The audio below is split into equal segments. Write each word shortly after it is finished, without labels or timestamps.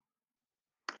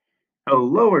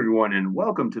Hello, everyone, and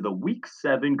welcome to the Week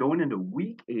 7 going into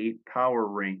Week 8 Power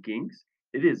Rankings.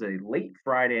 It is a late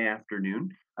Friday afternoon.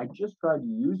 I just tried to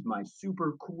use my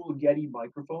super cool Yeti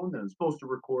microphone that I'm supposed to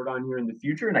record on here in the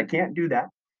future, and I can't do that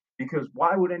because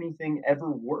why would anything ever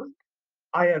work?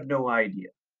 I have no idea.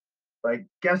 But I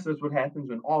guess that's what happens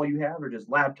when all you have are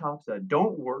just laptops that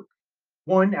don't work,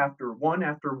 one after one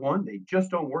after one. They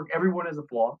just don't work. Everyone has a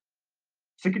flaw.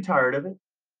 Sick and tired of it.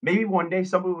 Maybe one day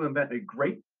someone will invent a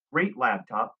great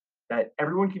laptop that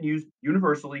everyone can use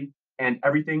universally and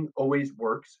everything always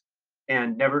works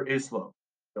and never is slow.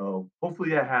 So hopefully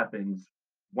that happens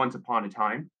once upon a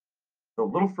time. So a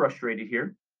little frustrated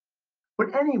here.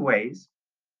 But anyways,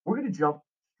 we're gonna jump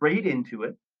straight into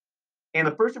it. And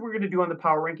the first thing we're gonna do on the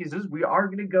power rankings is we are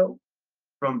gonna go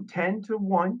from 10 to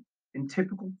 1 in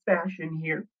typical fashion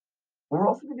here. We're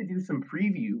also gonna do some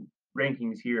preview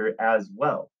rankings here as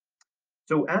well.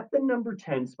 So at the number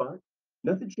 10 spot,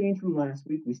 nothing changed from last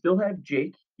week. We still have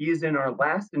Jake. He is in our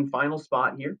last and final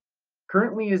spot here.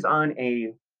 Currently is on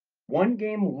a one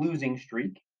game losing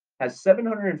streak, has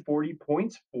 740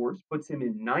 points forced, puts him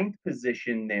in ninth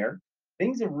position there.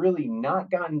 Things have really not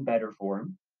gotten better for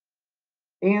him.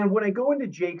 And when I go into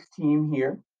Jake's team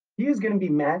here, he is going to be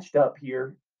matched up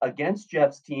here against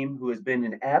Jeff's team, who has been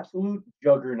an absolute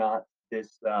juggernaut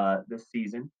this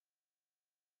season.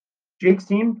 Jake's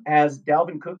team has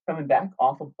Dalvin Cook coming back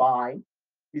off a bye.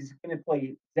 He's going to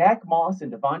play Zach Moss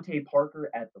and Devontae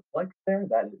Parker at the flex there.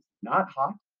 That is not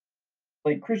hot.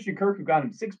 Played Christian Kirk, who got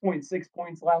him 6.6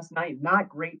 points last night. Not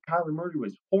great. Kyler Murray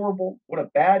was horrible. What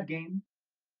a bad game.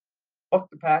 Fuck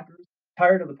the Packers.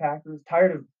 Tired of the Packers.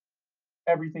 Tired of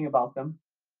everything about them.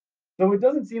 So it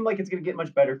doesn't seem like it's going to get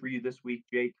much better for you this week,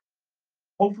 Jake.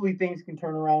 Hopefully things can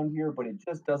turn around here, but it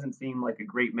just doesn't seem like a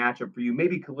great matchup for you.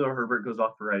 Maybe Khalil Herbert goes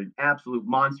off for an absolute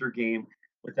monster game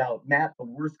without Matt, the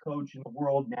worst coach in the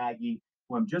world, Nagy,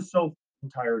 who I'm just so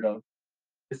tired of.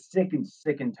 Just sick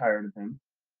and tired of him.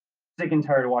 Sick and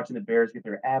tired of watching the Bears get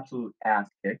their absolute ass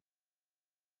kicked.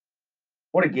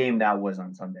 What a game that was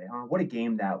on Sunday, huh? What a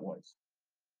game that was.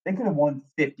 They could have won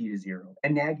 50-0,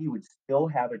 and Nagy would still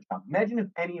have a job. Imagine if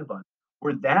any of us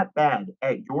were that bad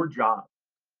at your job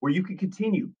where you could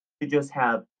continue to just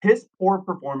have piss poor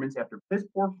performance after piss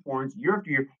poor performance year after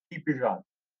year, keep your job.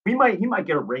 He might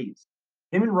get a raise.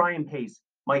 Him and Ryan Pace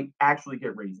might actually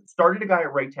get raises. Started a guy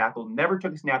at right tackle, never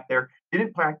took a snap there,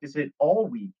 didn't practice it all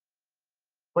week,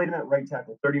 played him at right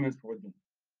tackle 30 minutes before the game.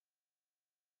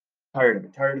 Tired of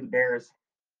it. Tired of the Bears.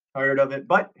 Tired of it.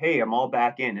 But hey, I'm all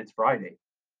back in. It's Friday.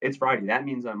 It's Friday. That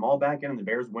means I'm all back in and the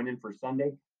Bears winning for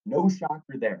Sunday. No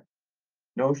shocker there.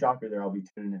 No shocker there. I'll be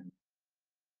tuning in.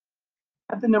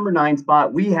 At the number 9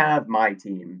 spot, we have my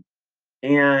team.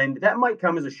 And that might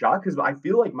come as a shock because I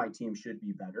feel like my team should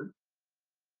be better.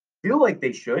 Feel like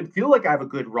they should. Feel like I have a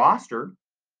good roster.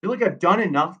 Feel like I've done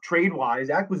enough trade wise,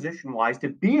 acquisition wise to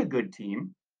be a good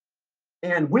team.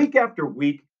 And week after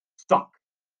week, suck.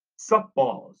 Suck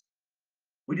balls.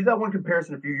 We did that one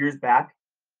comparison a few years back,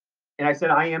 and I said,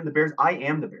 I am the Bears. I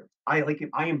am the Bears. I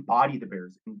embody the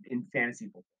Bears in fantasy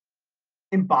football.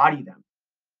 Embody them.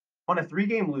 On a 3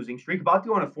 game losing streak, about to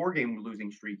go on a 4 game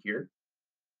losing streak here.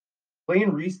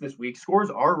 Playing Reese this week, scores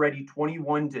already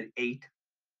 21-8.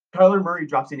 Kyler Murray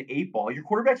drops an 8 ball. Your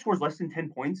quarterback scores less than 10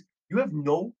 points. You have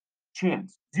no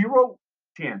chance, zero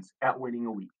chance at winning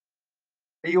a week.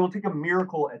 It will take a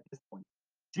miracle at this point.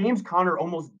 James Conner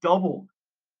almost doubled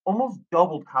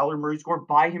Kyler Murray's score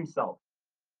by himself.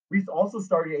 Reese also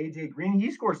started AJ Green.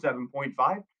 He scored 7.5.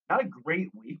 Not a great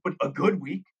week, but a good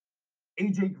week.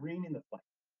 AJ Green in the play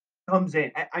comes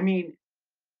in. I mean,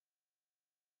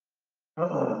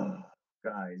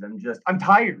 guys, I'm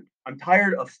tired. I'm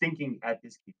tired of stinking at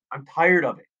this game. I'm tired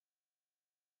of it.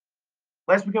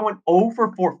 Last week I went 0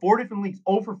 for 4, 4 different leagues,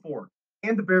 0 for 4.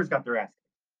 And the Bears got their ass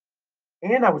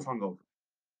kicked. And I was hungover.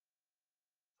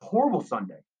 Horrible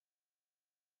Sunday.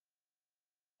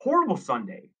 Horrible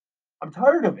Sunday. I'm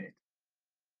tired of it.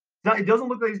 Now, it doesn't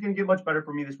look like it's going to get much better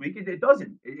for me this week. It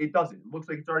doesn't. It doesn't. It looks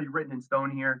like it's already written in stone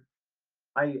here.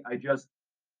 I just,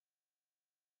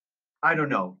 I don't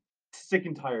know. Sick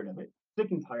and tired of it. Sick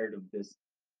and tired of this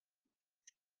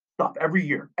stuff every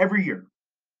year. Every year.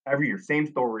 Every year. Same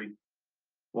story.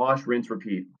 Wash, rinse,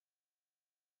 repeat.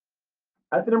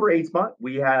 At the number 8 spot,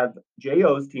 we have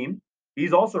JO's team.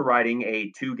 He's also riding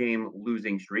a 2 game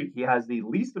losing streak. He has the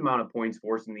least amount of points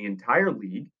forced in the entire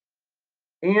league.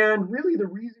 And really, the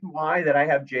reason why that I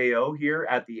have JO here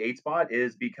at the 8 spot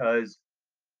is because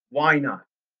why not?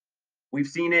 We've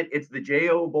seen it. It's the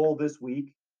JO Bowl this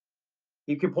week.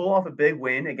 He could pull off a big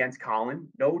win against Colin,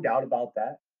 no doubt about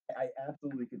that. I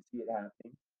absolutely could see it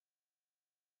happening.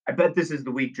 I bet this is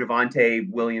the week Javonte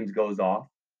Williams goes off,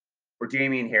 or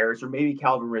Damian Harris, or maybe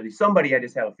Calvin Ridley. Somebody I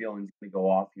just have a feeling is going to go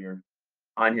off here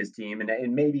on his team,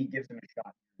 and maybe gives him a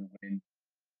shot to win.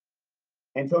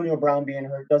 Antonio Brown being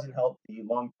hurt doesn't help the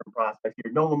long-term prospect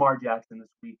here. No Lamar Jackson this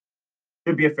week.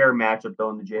 Should be a fair matchup though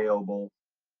in the JO Bowl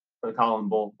or the Colin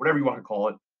Bowl, whatever you want to call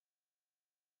it.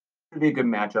 Should be a good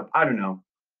matchup. I don't know.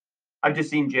 I've just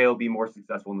seen JO be more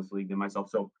successful in this league than myself,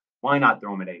 so why not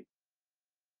throw him at 8?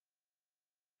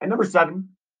 At number 7,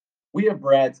 we have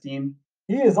Brad's team.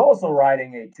 He is also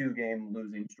riding a 2-game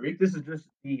losing streak. This is just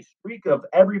the streak of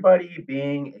everybody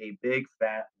being a big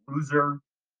fat loser,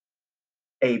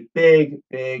 a big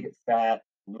fat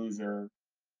loser.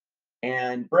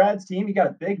 And Brad's team, he got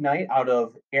a big night out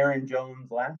of Aaron Jones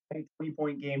last night,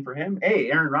 20-point game for him. Hey,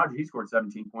 Aaron Rodgers, he scored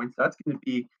 17 points. That's going to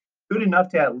be good enough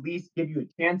to at least give you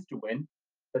a chance to win.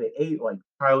 But at 8, like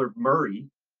Kyler Murray,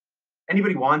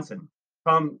 anybody wants him,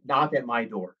 come knock at my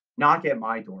door. Knock at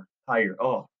my door. Tired.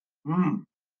 Oh,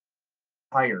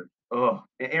 tired. Oh,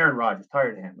 Aaron Rodgers,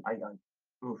 tired of him. I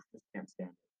just can't stand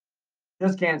it.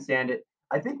 Just can't stand it.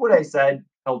 I think what I said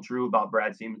held true about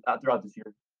Brad's team throughout this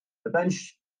year. The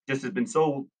bench just has been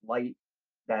so light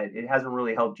that it hasn't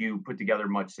really helped you put together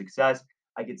much success.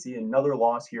 I could see another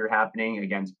loss here happening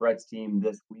against Brett's team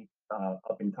this week,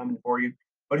 up and coming for you.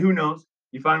 But who knows?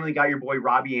 You finally got your boy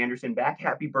Robbie Anderson back.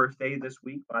 Happy birthday this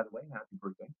week, by the way. Happy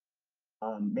birthday.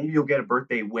 Maybe you'll get a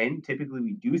birthday win. Typically,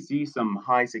 we do see some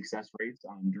high success rates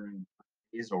during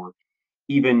birthdays or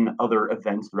even other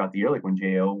events throughout the year, like when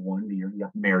Jo won the year he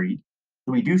got married.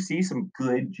 So we do see some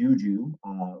good juju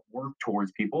work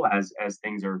towards people as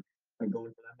things are going for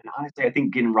them. And honestly, I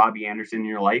think getting Robbie Anderson in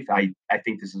your life, I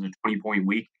think this is a 20-point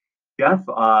week. Jeff,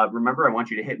 remember, I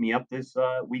want you to hit me up this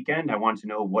weekend. I want to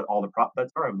know what all the prop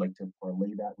bets are. I would like to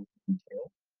parlay that with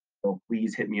detail. So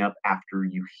please hit me up after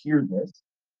you hear this.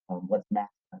 Let's max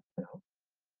that out.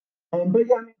 But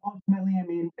yeah, I mean, ultimately, I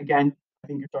mean, again, I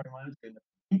think your starting line is good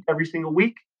every single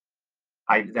week.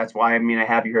 That's why I mean I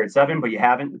have you here at 7, but you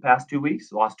haven't the past 2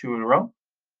 weeks. Lost 2 in a row.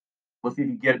 Let's see if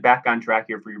you get it back on track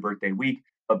here for your birthday week.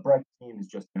 But Brett's team is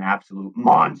just an absolute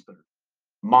monster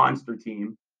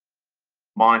team,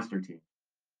 monster team.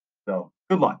 So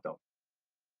good luck though.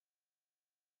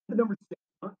 Number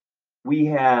 6, we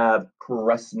have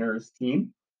Kressner's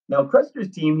team. Now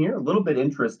Kressner's team here, a little bit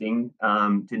interesting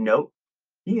to note.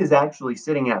 He is actually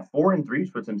sitting at 4-3,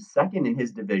 which puts him second in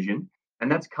his division,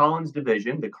 and that's Collins'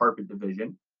 division, the carpet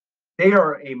division. They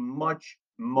are a much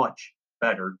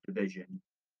better division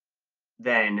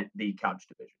than the couch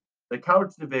division. The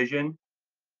couch division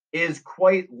is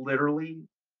quite literally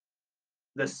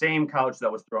the same couch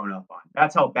that was thrown up on.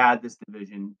 That's how bad this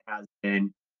division has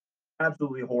been.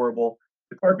 Absolutely horrible.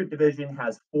 The carpet division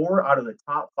has 4 out of the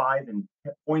top 5 in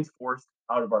points forced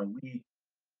out of our league.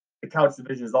 The couch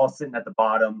division is all sitting at the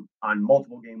bottom on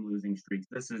multiple game losing streaks.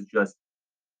 This is just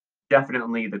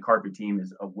definitely the carpet team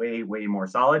is a way more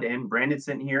solid. And Brandon's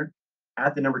sitting here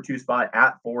at the number 2 spot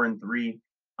at 4-3.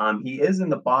 He is in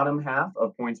the bottom half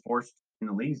of points forced in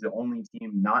the league. He's the only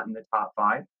team not in the top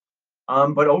 5.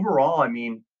 But overall, I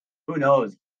mean, who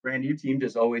knows? Brandon, your team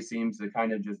just always seems to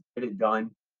kind of just get it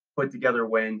done, put together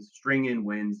wins, string in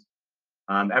wins.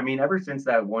 I mean, ever since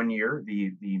that one year,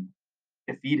 the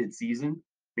defeated season,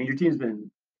 I mean, your team's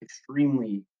been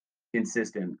extremely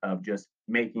consistent of just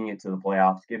making it to the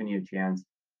playoffs, giving you a chance.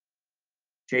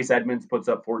 Chase Edmonds puts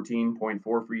up 14.4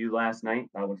 for you last night.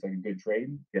 That looks like a good trade.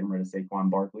 Getting rid of Saquon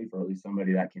Barkley for at least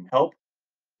somebody that can help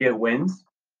get wins.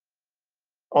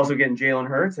 Also getting Jalen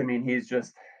Hurts. I mean, he's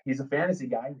a fantasy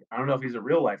guy. I don't know if he's a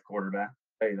real life quarterback.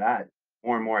 I'll tell you that.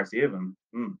 More and more I see of him.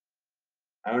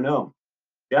 I don't know.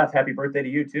 Jeff, happy birthday to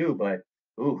you too. But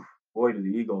ooh, boy, to the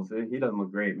Eagles, he doesn't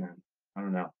look great, man. I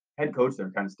don't know. Head coach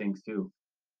there kind of stinks too.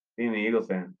 Being an Eagles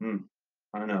fan,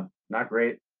 I don't know. Not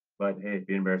great, but hey,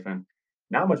 being a Bears fan,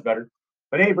 not much better.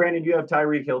 But hey, Brandon, you have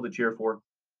Tyreek Hill to cheer for.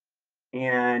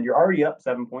 And you're already up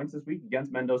 7 points this week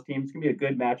against Mendo's team. It's going to be a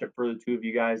good matchup for the two of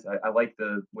you guys. I like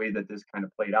the way that this kind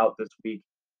of played out this week.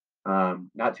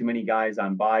 Not too many guys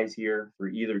on buys here for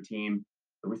either team.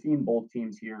 So we're seeing both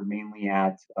teams here mainly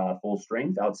at full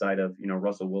strength outside of,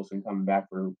 Russell Wilson coming back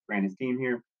for Brandon's team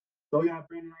here. So yeah,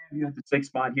 Brandon, I have you at the 6th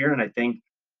spot here. And I think,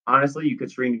 honestly, you could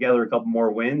string together a couple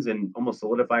more wins and almost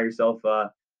solidify yourself,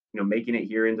 making it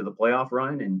here into the playoff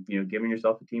run and, giving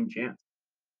yourself a team chance.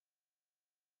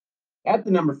 At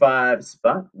the number 5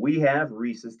 spot, we have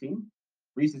Reese's team.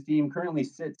 Reese's team currently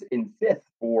sits in 5th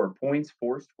for points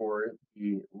forced for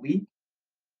the league.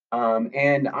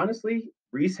 And honestly,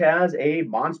 Reese has a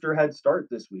monster head start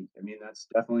this week. I mean, that's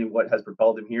definitely what has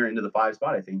propelled him here into the 5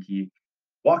 spot. I think he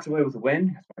walks away with a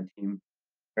win. My team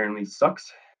apparently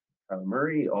sucks. Kyler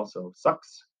Murray also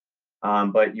sucks.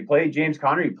 But you played James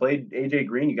Conner, you played AJ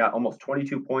Green, you got almost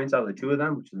 22 points out of the two of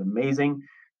them, which is amazing.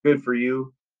 Good for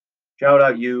you. Shout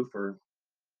out you for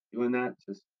doing that.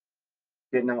 Just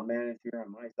getting outmanaged here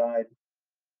on my side.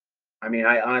 I mean,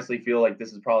 I honestly feel like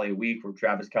this is probably a week where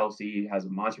Travis Kelsey has a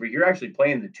monster week. You're actually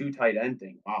playing the two tight end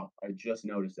thing. Wow, I just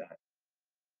noticed that.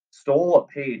 Stole a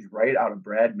page right out of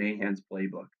Brad Mahan's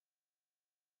playbook.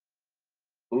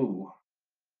 Ooh,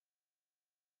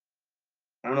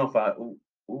 I don't know if I.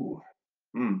 Ooh,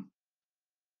 hmm,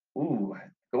 ooh,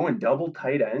 going double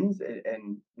tight ends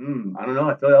and I don't know.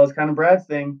 I feel like that was kind of Brad's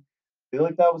thing. I feel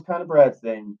like that was kind of Brad's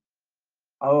thing.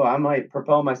 Oh, I might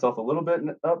propel myself a little bit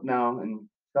up now and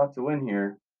shot to win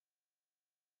here.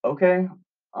 Okay,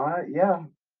 yeah,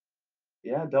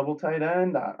 yeah, double tight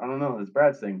end. I don't know. It's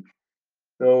Brad's thing.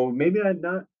 So maybe I'd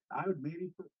not. I would maybe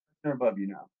put Center above you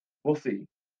now. We'll see.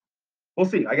 We'll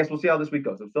see. I guess we'll see how this week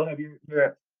goes. I still have you here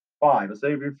at 5. I'll say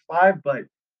you're 5, but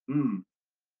mm,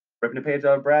 ripping a page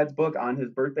out of Brad's book on his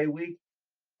birthday week,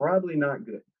 probably not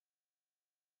good.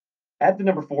 At the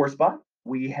number 4 spot,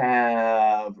 we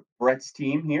have Brett's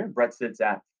team here. Brett sits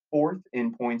at 4th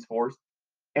in points forced.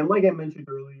 And like I mentioned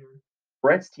earlier,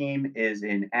 Brett's team is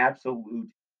an absolute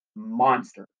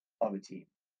monster of a team.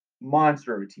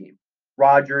 Monster of a team.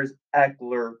 Rogers,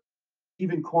 Eckler,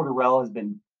 even Cordarrelle has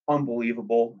been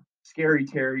unbelievable. Scary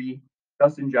Terry,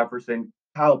 Justin Jefferson,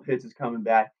 Kyle Pitts is coming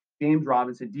back. James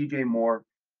Robinson, DJ Moore.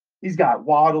 He's got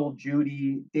Waddle,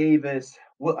 Judy, Davis.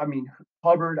 Well, I mean,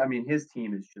 Hubbard. I mean, his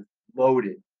team is just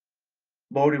loaded,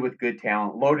 loaded with good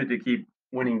talent, loaded to keep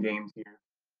winning games here.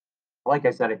 Like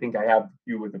I said, I think I have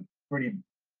you with a pretty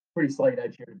slight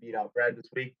edge here to beat out Brad this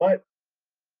week, but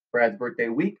Brad's birthday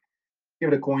week.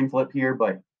 Give it a coin flip here,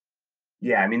 but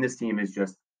yeah, I mean, this team is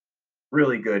just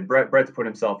really good. Brett's put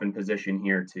himself in position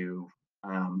here to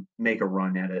make a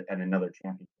run at another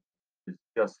championship. It's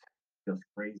just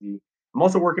crazy. I'm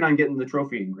also working on getting the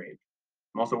trophy engraved.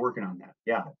 I'm also working on that.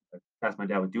 Yeah, I tasked my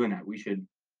dad with doing that. We should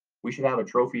have a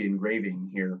trophy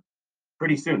engraving here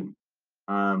pretty soon.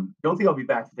 Don't think I'll be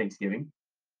back for Thanksgiving,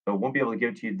 so won't be able to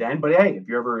give it to you then. But hey, if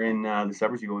you're ever in the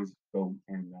suburbs, you can always go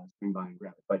and swing by and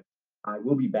grab it. But I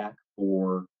will be back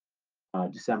for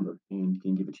December and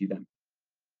can give it to you then.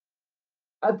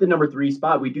 At the number 3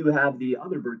 spot, we do have the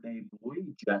other birthday boy,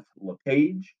 Jeff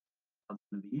LePage.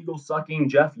 The Eagles sucking.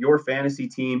 Jeff, your fantasy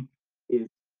team is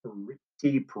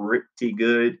pretty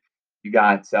good. You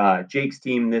got Jake's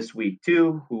team this week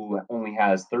too, who only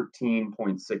has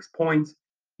 13.6 points.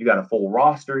 You got a full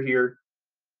roster here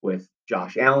with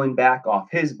Josh Allen back off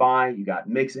his bye. You got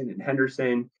Mixon and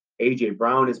Henderson. AJ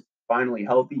Brown is finally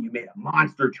healthy. You made a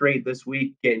monster trade this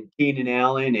week, getting Keenan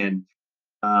Allen and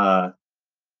uh,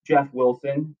 Jeff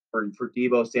Wilson for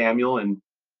Debo Samuel and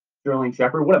Sterling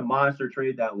Shepard. What a monster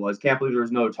trade that was. Can't believe there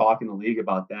was no talk in the league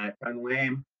about that. Kind of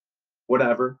lame.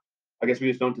 Whatever. I guess we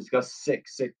just don't discuss sick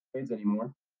trades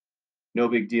anymore. No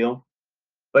big deal.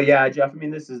 But yeah, Jeff, I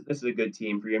mean, this is a good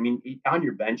team for you. I mean, on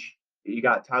your bench, you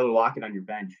got Tyler Lockett on your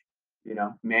bench,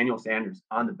 Emmanuel Sanders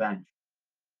on the bench.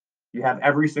 You have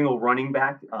every single running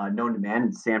back known to man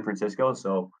in San Francisco.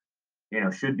 So,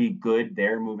 should be good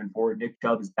there moving forward. Nick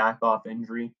Chubb is back off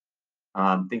injury.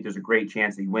 Think there's a great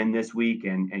chance that you win this week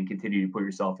and continue to put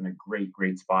yourself in a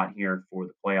great spot here for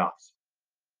the playoffs.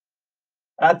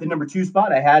 At the number 2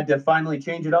 spot, I had to finally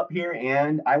change it up here,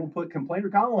 and I will put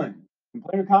Complainer Colin.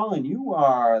 Complainer Colin, you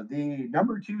are the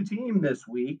number 2 team this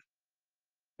week.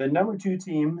 The number 2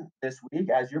 team this week,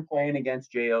 as you're playing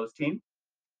against JO's team.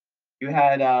 You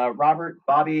had Robert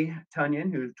Bobby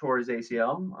Tunyon, who tore his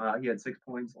ACL. He had 6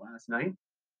 points last night.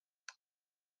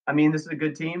 I mean, this is a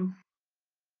good team.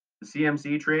 The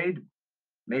CMC trade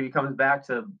maybe comes back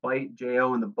to bite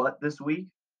Jo in the butt this week.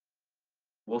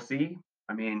 We'll see.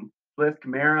 I mean, Swift,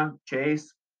 Kamara,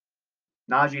 Chase,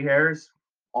 Najee Harris,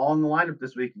 all in the lineup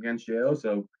this week against Jo.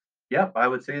 So, yep, I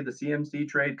would say the CMC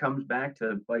trade comes back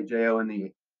to bite Jo in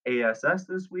the ASS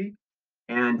this week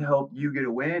and help you get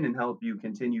a win and help you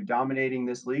continue dominating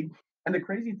this league. And the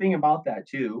crazy thing about that,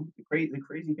 too, the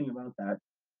crazy thing about that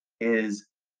is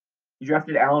you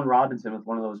drafted Allen Robinson with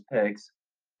one of those picks.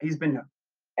 He's been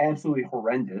absolutely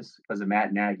horrendous because of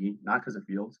Matt Nagy, not because of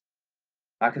Fields,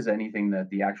 not because of anything that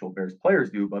the actual Bears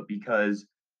players do, but because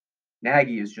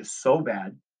Nagy is just so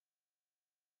bad.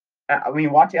 I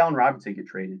mean, watch Allen Robinson get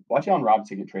traded. Watch Allen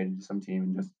Robinson get traded to some team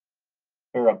and just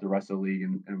clear up the rest of the league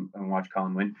and watch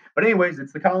Colin win. But anyways,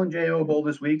 it's the Colin J.O. Bowl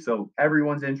this week, so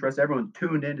everyone's interested. Everyone's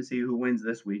tuned in to see who wins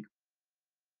this week.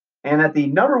 And at the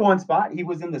number 1 spot, he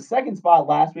was in the 2nd spot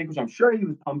last week, which I'm sure he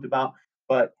was pumped about.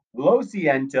 But Lo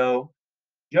Ciento,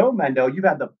 Joe Mendo, you've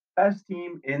had the best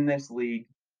team in this league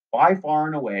by far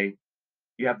and away.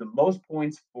 You have the most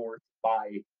points for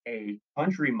by a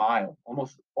country mile,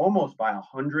 almost by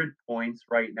 100 points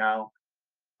right now.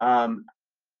 Um,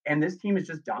 and this team is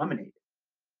just dominated.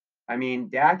 I mean,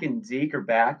 Dak and Zeke are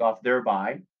back off their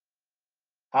bye.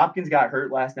 Hopkins got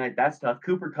hurt last night. That's tough.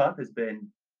 Cooper Cup has been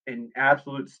an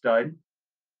absolute stud.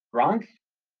 Gronk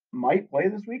might play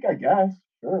this week, I guess.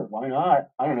 Sure, why not?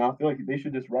 I don't know. I feel like they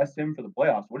should just rest him for the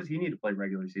playoffs. What does he need to play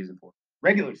regular season for?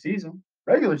 Regular season?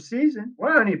 Regular season?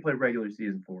 What do I need to play regular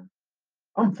season for?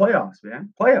 I'm playoffs,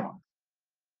 man. Playoffs.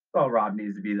 That's all Rob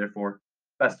needs to be there for.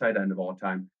 Best tight end of all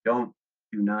time. Do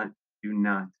not, do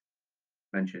not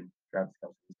mention Travis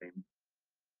Kelce's name.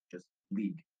 Just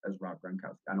league as Rob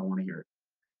Gronkowski. I don't want to hear it.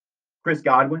 Chris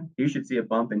Godwin, he should see a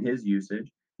bump in his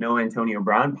usage. No Antonio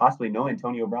Brown, possibly no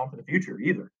Antonio Brown for the future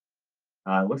either.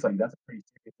 It looks like that's a pretty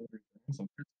serious injury for him. So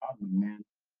Chris Godwin, man,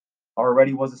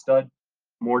 already was a stud.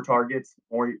 More targets,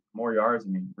 more yards. I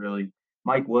mean, really,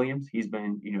 Mike Williams, he's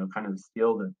been kind of the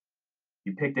steal that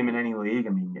you picked him in any league. I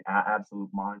mean, absolute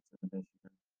monster this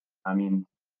year. I mean,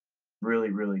 really,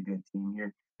 really good team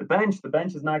here. The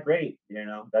bench is not great.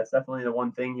 That's definitely the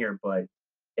one thing here, but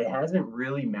it hasn't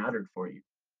really mattered for you.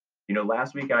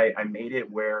 Last week I made it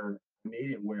where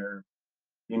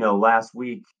last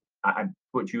week I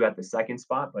put you at the second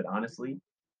spot, but honestly,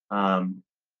 um,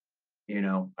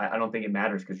 I don't think it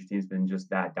matters because your team's been just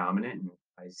that dominant, and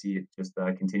I see it just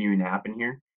continuing to happen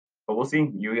here. But we'll see.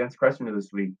 You against Cressner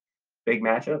this week, big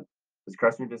matchup. Does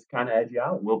Cressner just kind of edge you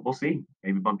out? We'll see.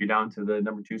 Maybe bump you down to the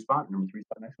number 2 spot, number 3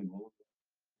 spot next week. We'll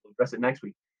address it next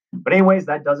week. But anyways,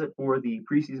 that does it for the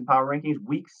preseason power rankings.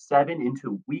 Week 7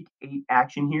 into week 8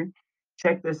 action here.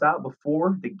 Check this out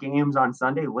before the games on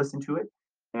Sunday. Listen to it,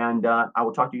 and I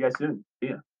will talk to you guys soon.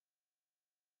 See ya.